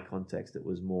 In my context, it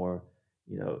was more,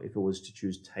 if it was to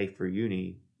choose TAFE for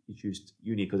uni, you choose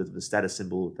uni because of the status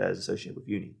symbol that is associated with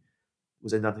uni.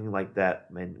 Was there nothing like that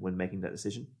when making that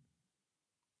decision?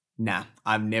 Nah,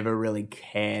 I've never really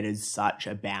cared as such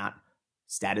about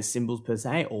status symbols per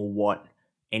se, or what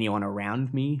anyone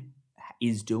around me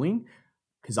is doing,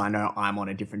 because I know I'm on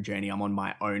a different journey. I'm on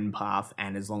my own path,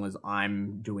 and as long as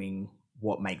I'm doing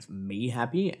what makes me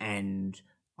happy and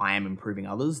I am improving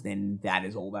others, then that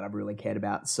is all that I've really cared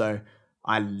about. So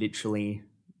I literally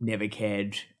never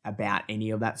cared about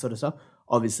any of that sort of stuff.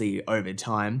 Obviously, over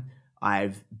time,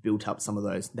 I've built up some of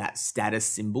that status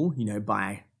symbol,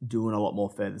 by doing a lot more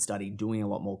further study, doing a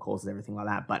lot more courses, everything like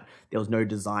that. But there was no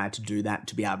desire to do that,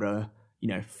 to be able to,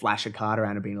 flash a card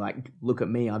around and being like, look at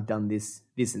me, I've done this,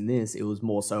 this, and this. It was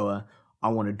more so I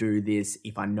want to do this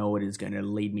if I know it is going to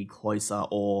lead me closer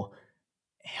or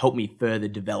help me further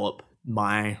develop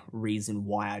my reason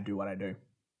why I do what I do.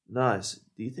 Nice.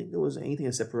 Do you think there was anything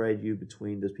that separated you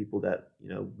between those people that,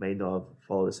 may not have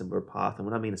followed a similar path? And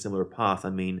when I mean a similar path, I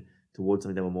mean towards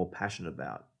something they were more passionate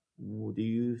about. Do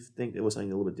you think there was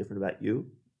something a little bit different about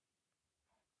you?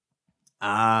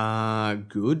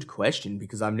 Good question,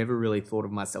 because I've never really thought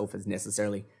of myself as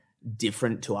necessarily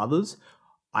different to others.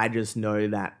 I just know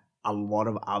that a lot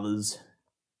of others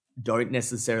don't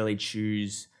necessarily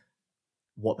choose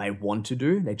what they want to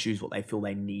do. They choose what they feel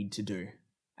they need to do.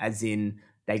 As in,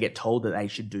 they get told that they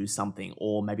should do something,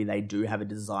 or maybe they do have a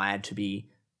desire to be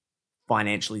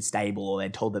financially stable, or they're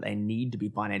told that they need to be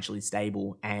financially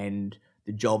stable, and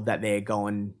the job that they're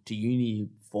going to uni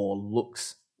for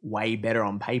looks way better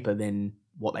on paper than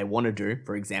what they want to do.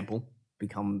 For example,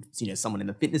 become someone in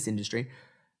the fitness industry.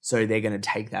 So they're going to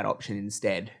take that option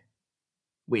instead,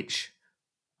 which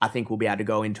I think we'll be able to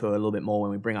go into a little bit more when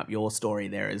we bring up your story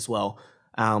there as well.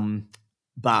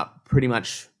 But pretty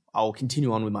much I'll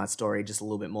continue on with my story just a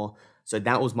little bit more. So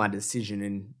that was my decision.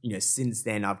 And, since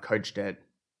then I've coached at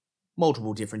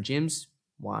multiple different gyms,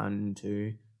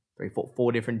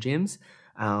 4 different gyms.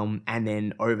 And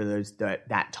then over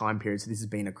that time period, so this has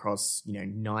been across,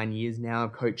 9 years now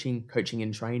of coaching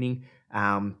and training.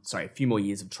 A few more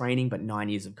years of training, but 9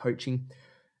 years of coaching.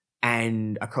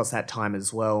 And across that time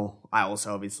as well, I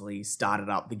also obviously started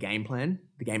up the Game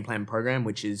Plan program,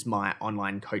 which is my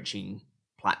online coaching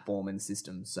platform and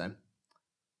system. So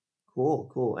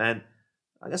Cool. And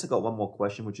I guess I got one more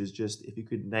question, which is just if you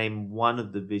could name one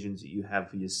of the visions that you have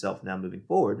for yourself now moving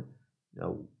forward,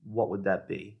 what would that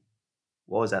be?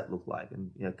 What does that look like?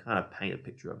 And, kind of paint a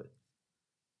picture of it,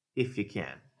 if you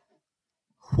can.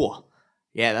 Whoa.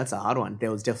 Yeah, that's a hard one.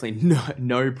 There was definitely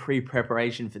no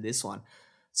pre-preparation for this one.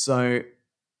 So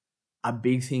a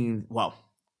big thing, well,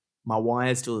 my why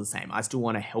is still the same. I still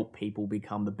want to help people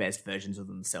become the best versions of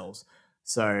themselves.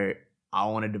 So I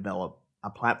want to develop a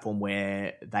platform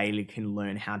where they can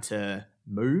learn how to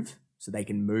move, so they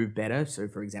can move better. So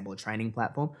for example, a training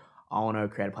platform. I want to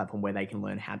create a platform where they can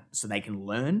learn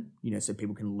so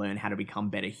people can learn how to become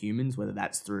better humans, whether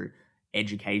that's through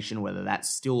education, whether that's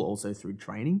still also through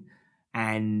training.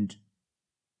 And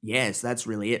yes, that's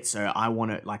really it. So I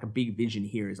want to, like, a big vision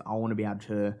here is I want to be able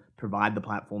to provide the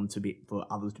platform for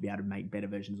others to be able to make better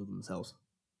versions of themselves.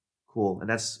 Cool. And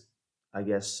that's, I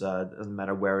guess, doesn't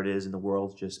matter where it is in the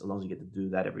world, just as long as you get to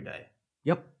do that every day.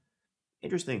 Yep.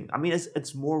 Interesting. I mean,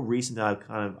 it's more recent that I've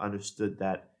kind of understood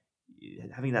that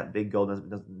having that big goal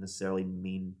doesn't necessarily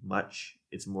mean much.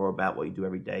 It's more about what you do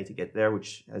every day to get there,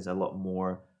 which has a lot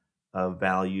more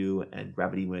value and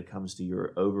gravity when it comes to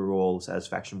your overall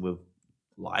satisfaction with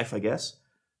life, I guess.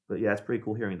 But yeah, it's pretty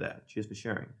cool hearing that. Cheers for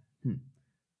sharing.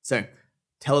 So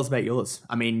tell us about yours.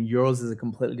 I mean, yours is a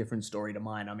completely different story to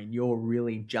mine. I mean, you're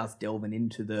really just delving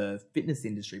into the fitness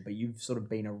industry, but you've sort of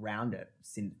been around it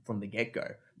from the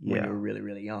get-go when you were really,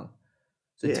 really young.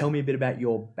 So tell me a bit about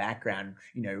your background.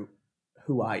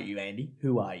 Who are you, Andy?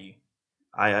 Who are you?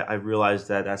 I realized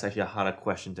that that's actually a harder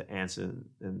question to answer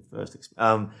than first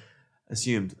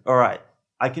assumed. All right.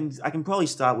 I can probably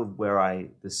start with where I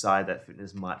decide that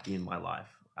fitness might be in my life.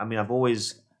 I mean, I've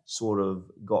always sort of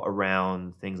got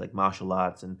around things like martial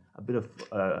arts and a bit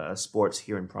of sports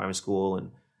here in primary school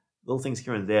and little things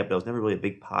here and there, but it was never really a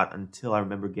big part until I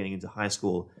remember getting into high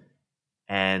school.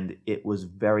 And it was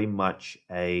very much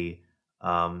a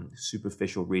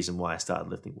superficial reason why I started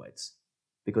lifting weights.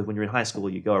 Because when you're in high school,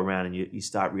 you go around and you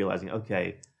start realizing,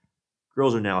 okay,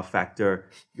 girls are now a factor.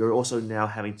 You're also now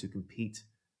having to compete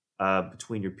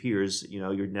between your peers.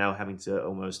 You're now having to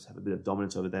almost have a bit of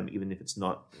dominance over them, even if it's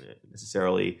not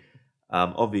necessarily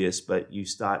obvious, but you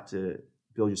start to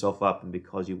build yourself up. And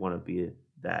because you want to be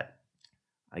that,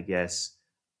 I guess,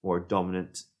 more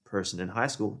dominant person in high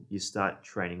school, you start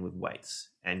training with weights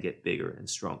and get bigger and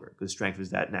stronger, because strength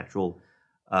is that natural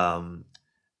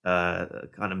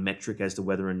kind of metric as to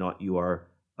whether or not you are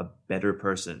a better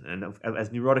person. And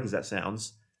as neurotic as that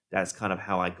sounds, that's kind of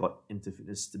how I got into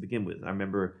fitness to begin with. I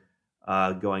remember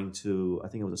going to, I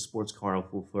think it was a sports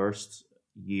carnival first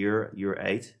year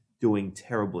Ep8, doing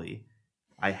terribly.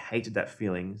 I hated that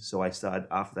feeling, so I started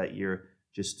after that year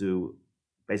just to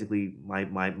basically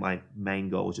my main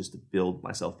goal was just to build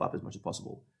myself up as much as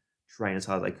possible, train as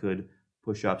hard as I could,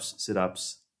 push-ups,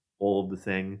 sit-ups, all of the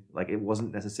thing. Like, it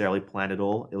wasn't necessarily planned at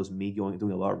all. It was me doing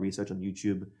a lot of research on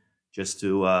YouTube just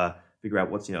to figure out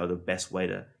what's the best way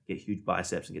to get huge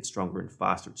biceps and get stronger and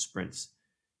faster at sprints.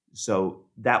 So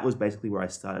that was basically where I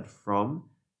started from,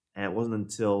 and it wasn't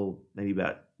until maybe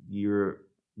about year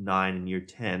 9 and year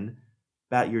 10,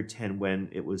 about year 10 when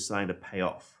it was starting to pay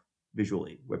off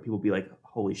visually, where people be like,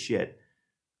 holy shit,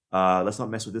 let's not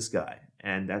mess with this guy.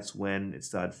 And that's when it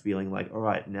started feeling like, all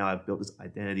right, now I've built this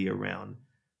identity around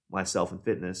myself in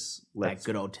fitness. That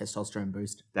good old testosterone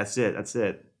boost. That's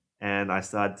it. And I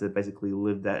started to basically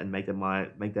live that and make that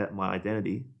my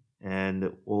identity. And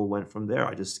it all went from there.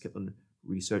 I just kept on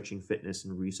researching fitness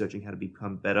and researching how to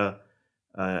become better,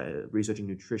 researching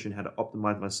nutrition, how to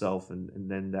optimize myself. And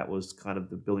then that was kind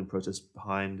of the building process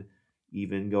behind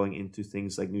even going into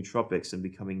things like nootropics and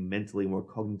becoming mentally, more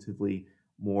cognitively,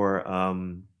 more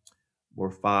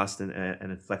fast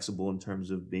and flexible in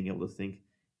terms of being able to think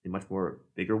in much more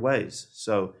bigger ways.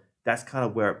 So that's kind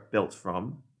of where it built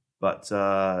from. But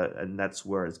and that's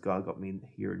where it's got me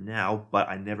here now. But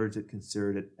I never did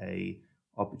consider it a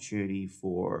opportunity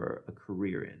for a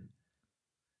career in.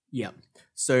 Yeah.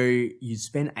 So you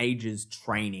spent ages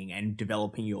training and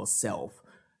developing yourself.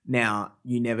 Now,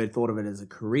 you never thought of it as a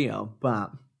career,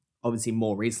 but obviously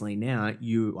more recently now,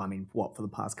 for the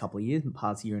past couple of years, the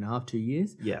past year and a half, 2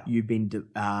 years, Yeah. you've been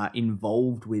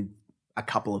involved with a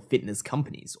couple of fitness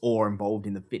companies or involved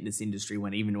in the fitness industry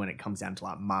when it comes down to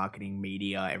like marketing,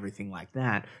 media, everything like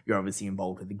that. You're obviously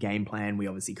involved with the game plan. We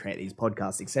obviously create these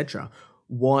podcasts, etc.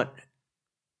 What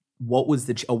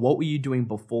were you doing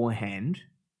beforehand?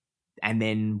 And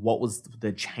then what was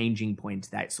the changing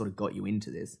point that sort of got you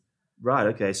into this? Right.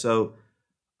 Okay. So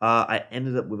I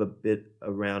ended up with a bit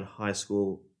around high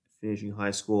school, finishing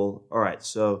high school. All right.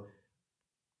 So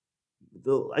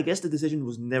I guess the decision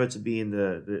was never to be in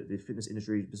the fitness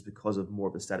industry just because of more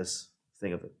of the status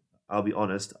thing of it. I'll be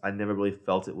honest. I never really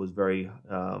felt it was very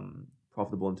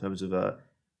profitable in terms of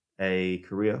a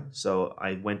career. So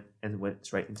I went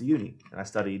straight into uni and I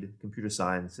studied computer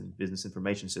science and business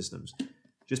information systems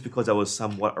just because I was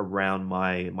somewhat around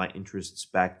my interests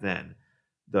back then.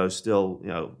 Though still,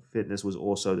 fitness was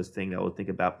also the thing that I would think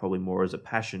about probably more as a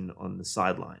passion on the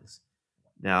sidelines.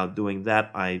 Now, doing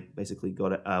that, I basically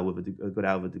got out of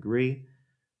a degree,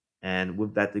 and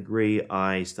with that degree,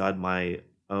 I started my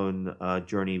own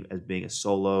journey as being a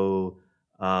solo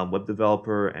web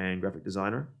developer and graphic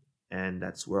designer, and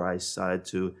that's where I decided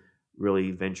to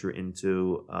really venture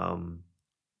into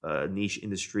niche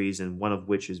industries, and one of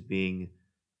which is being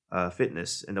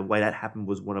fitness. And the way that happened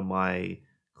was one of my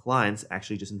clients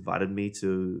actually just invited me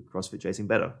to CrossFit Chasing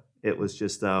Better. It was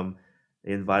just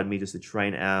they invited me just to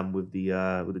train with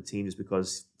the team just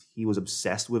because he was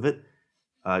obsessed with it.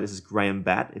 This is Graham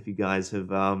Batt. If you guys have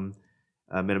met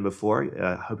him before,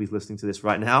 I hope he's listening to this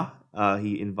right now.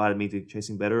 He invited me to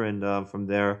Chasing Better, and from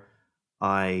there,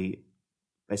 I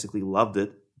basically loved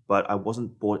it. But I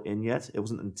wasn't bought in yet. It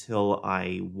wasn't until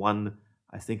I won,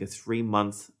 I think, a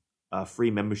 3-month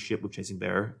free membership with Chasing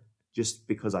Better, just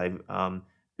because I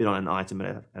bid on an item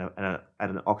at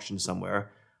an auction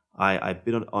somewhere. I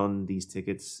bid on these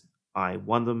tickets, I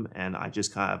won them, and I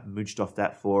just kind of mooched off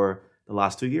that for the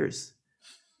last 2 years.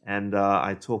 And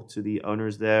I talked to the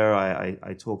owners there,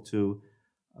 I talked to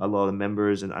a lot of the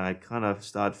members, and I kind of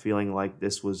started feeling like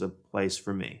this was a place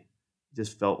for me. It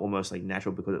just felt almost like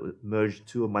natural because it merged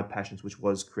two of my passions, which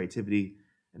was creativity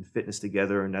and fitness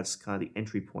together, and that's kind of the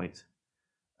entry point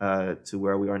to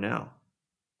where we are now.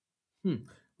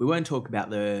 We won't talk about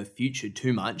the future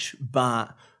too much,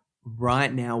 but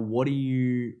right now, what are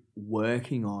you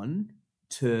working on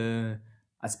to,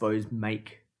 I suppose,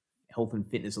 make health and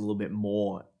fitness a little bit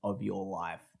more of your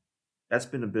life? That's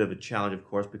been a bit of a challenge, of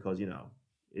course, because,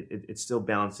 it's still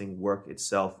balancing work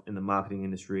itself in the marketing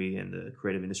industry and the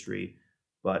creative industry.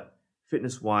 But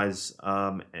fitness-wise,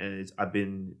 I've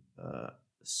been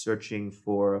searching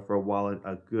for a while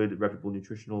a good, reputable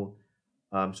nutritional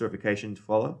certification to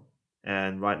follow.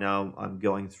 And right now I'm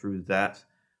going through that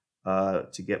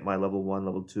to get my level 1,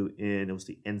 level 2 in. It was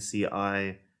the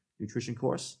NCI nutrition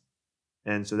course.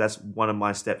 And so that's one of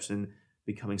my steps in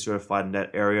becoming certified in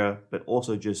that area, but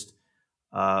also just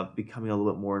becoming a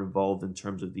little bit more involved in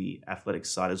terms of the athletic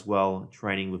side as well,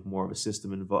 training with more of a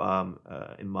system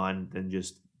in mind than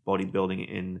just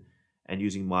bodybuilding and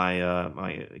using my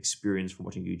my experience from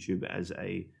watching YouTube as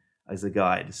a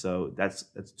guide. So that's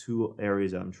 2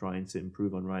 areas I'm trying to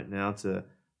improve on right now to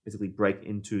basically break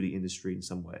into the industry in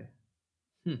some way.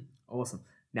 Awesome.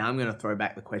 Now I'm going to throw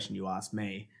back the question you asked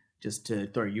me, just to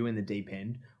throw you in the deep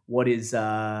end. What is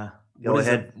a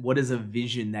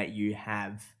vision that you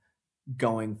have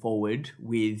going forward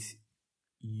with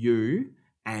you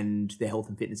and the health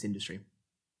and fitness industry?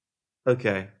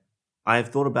 Okay. I've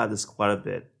thought about this quite a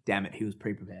bit. Damn it, he was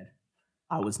pre-prepared.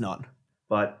 I was not.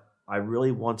 But I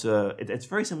really want to, it's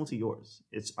very similar to yours.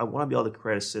 I want to be able to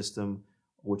create a system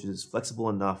which is flexible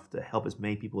enough to help as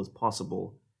many people as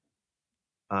possible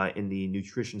in the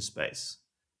nutrition space.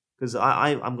 Because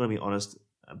I'm going to be honest,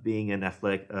 being an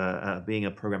athletic, being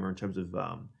a programmer in terms of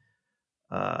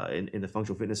in the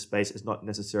functional fitness space is not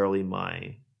necessarily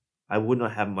my I would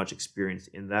not have much experience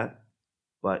in that.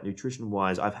 But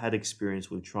nutrition-wise, I've had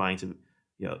experience with trying to,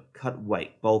 cut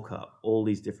weight, bulk up, all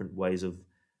these different ways of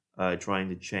trying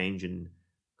to change and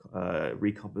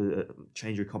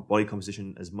change your body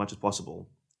composition as much as possible.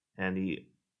 And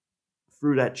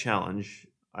through that challenge,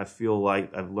 I feel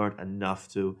like I've learned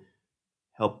enough to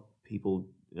help people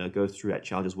go through that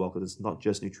challenge as well, because it's not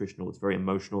just nutritional, it's very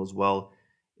emotional as well.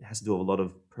 It has to do with a lot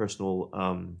of personal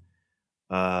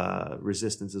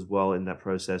resistance as well in that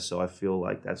process. So I feel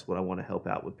like that's what I want to help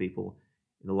out with people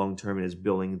in the long term, is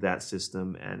building that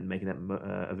system and making that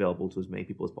available to as many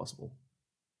people as possible.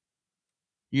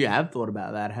 You have thought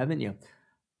about that, haven't you?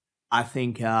 I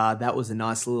think that was a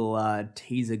nice little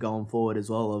teaser going forward as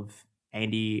well of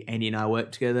Andy and I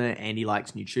work together. Andy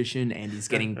likes nutrition. Andy's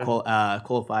getting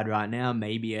qualified right now.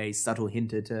 Maybe a subtle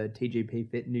hint at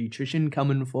TGP Fit Nutrition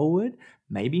coming forward.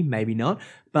 Maybe not.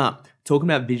 But talking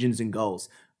about visions and goals,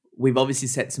 we've obviously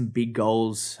set some big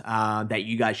goals that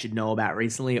you guys should know about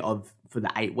recently for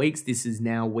the 8 weeks. This is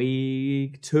now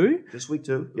week 2. Just week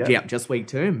 2. Yeah, just week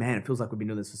 2. Man, it feels like we've been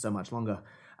doing this for so much longer.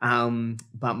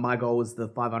 But my goal was the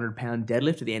 500-pound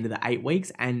deadlift at the end of the 8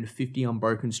 weeks and 50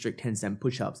 unbroken strict handstand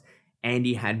push-ups.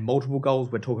 Andy had multiple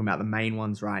goals. We're talking about the main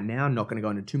ones right now. I'm not going to go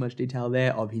into too much detail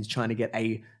there. He's trying to get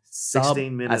a sub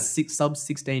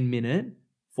 16-minute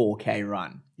 4K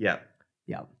run. Yeah.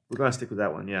 We're going to stick with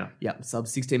that one. Yeah. Sub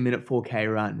 16-minute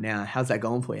 4K run. Now, how's that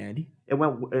going for you, Andy?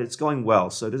 It's going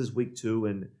well. So this is week 2,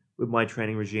 and with my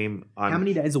training regime, how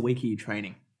many days a week are you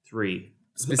training? 3.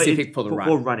 Specific for the run.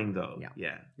 For running though.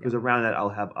 Yeah. Because around that, I'll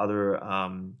have other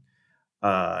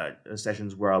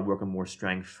sessions where I'll work on more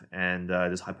strength and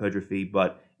there's hypertrophy.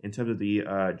 But in terms of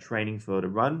the training for the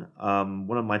run,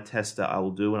 one of my tests that I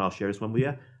will do, and I'll share this one with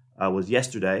you, was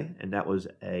yesterday, and that was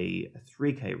a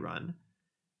 3K run.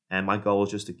 And my goal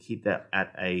was just to keep that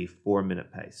at a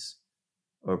 4-minute pace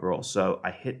overall. So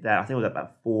I hit that. I think it was at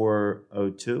about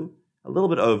 4:02, a little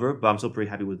bit over, but I'm still pretty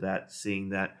happy with that, seeing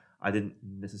that I didn't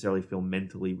necessarily feel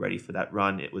mentally ready for that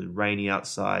run. It was rainy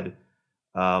outside.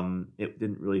 It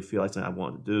didn't really feel like something I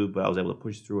wanted to do, but I was able to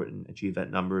push through it and achieve that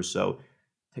number. So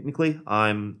technically,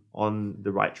 I'm on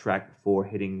the right track for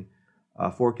hitting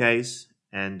 4Ks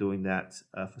and doing that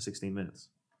for 16 minutes,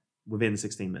 within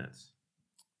 16 minutes.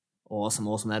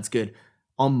 Awesome. That's good.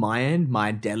 On my end,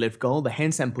 my deadlift goal, the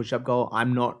handstand push-up goal,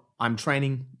 I'm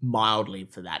training mildly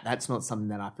for that. That's not something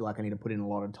that I feel like I need to put in a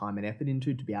lot of time and effort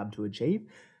into to be able to achieve.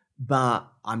 But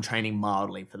I'm training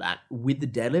mildly for that. With the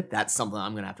deadlift, that's something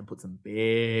I'm going to have to put some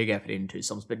big effort into.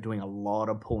 So I'm been doing a lot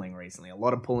of pulling recently. A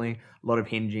lot of pulling, a lot of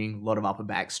hinging, a lot of upper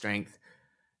back strength.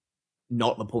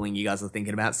 Not the pulling you guys are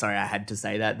thinking about. Sorry, I had to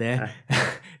say that there.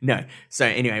 No. So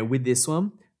anyway, with this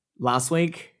one, last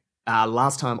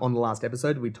time on the last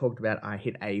episode, we talked about I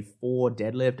hit a 4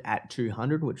 deadlift at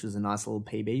 200, which was a nice little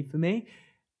PB for me.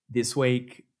 This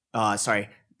week,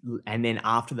 and then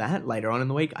after that, later on in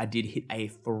the week, I did hit a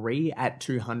 3 at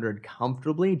 200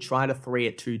 comfortably, tried a 3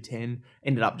 at 210,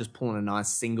 ended up just pulling a nice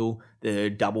single.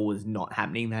 The double was not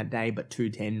happening that day, but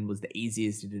 210 was the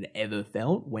easiest it had ever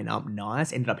felt. Went up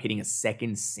nice, ended up hitting a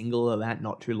second single of that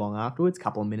not too long afterwards,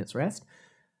 couple of minutes rest.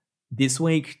 This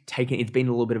week, it's been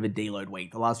a little bit of a deload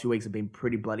week. The last few weeks have been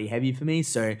pretty bloody heavy for me.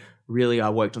 So really, I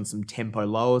worked on some tempo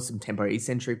lowers, some tempo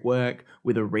eccentric work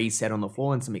with a reset on the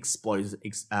floor and some explosive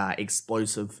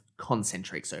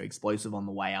concentric. So explosive on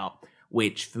the way up,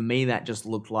 which for me, that just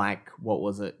looked like,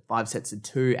 5 sets of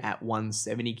 2 at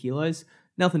 170 kilos.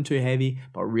 Nothing too heavy,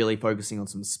 but really focusing on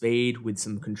some speed with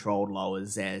some controlled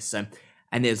lowers there. So,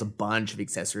 and there's a bunch of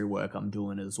accessory work I'm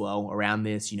doing as well around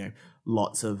this,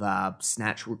 lots of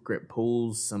snatch grip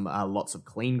pulls, lots of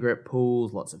clean grip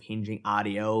pulls, lots of hinging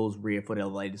RDLs, rear foot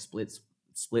elevated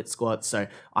split squats. So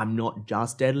I'm not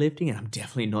just deadlifting, and I'm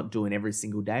definitely not doing every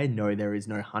single day. No, there is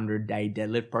no 100-day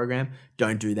deadlift program.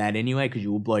 Don't do that anyway, because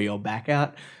you will blow your back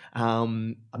out.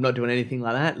 I'm not doing anything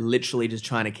like that. Literally just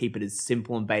trying to keep it as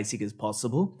simple and basic as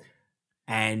possible.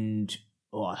 And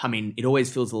it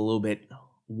always feels a little bit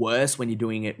worse when you're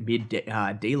doing it mid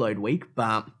deload week,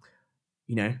 but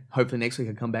hopefully next week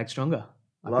I come back stronger.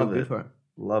 I feel good for it.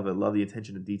 Love it. Love the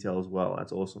attention to detail as well.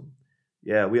 That's awesome.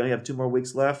 Yeah, we only have 2 more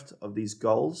weeks left of these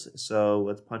goals, so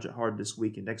let's punch it hard this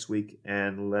week and next week,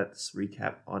 and let's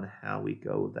recap on how we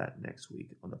go with that next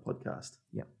week on the podcast.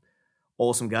 Yep.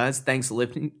 Awesome, guys. Thanks for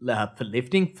listening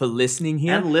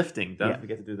here. And lifting. Don't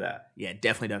forget to do that. Yeah,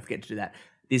 definitely don't forget to do that.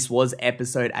 This was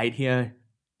episode 8 here.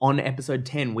 On episode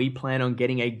 10, we plan on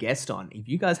getting a guest on. If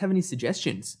you guys have any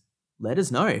suggestions, let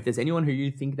us know. If there's anyone who you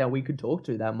think that we could talk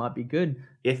to, that might be good.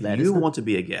 If you want to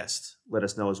be a guest, let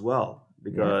us know as well,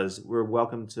 because we're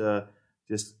welcome to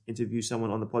just interview someone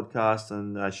on the podcast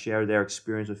and share their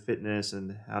experience with fitness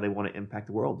and how they want to impact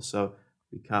the world. So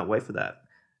we can't wait for that.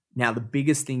 Now, the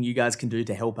biggest thing you guys can do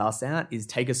to help us out is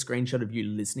take a screenshot of you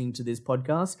listening to this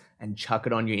podcast and chuck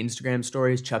it on your Instagram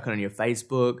stories, chuck it on your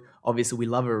Facebook. Obviously, we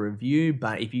love a review,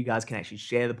 but if you guys can actually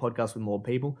share the podcast with more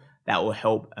people, that will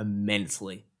help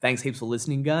immensely. Thanks heaps for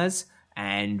listening, guys,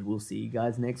 and we'll see you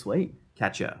guys next week.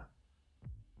 Catch ya.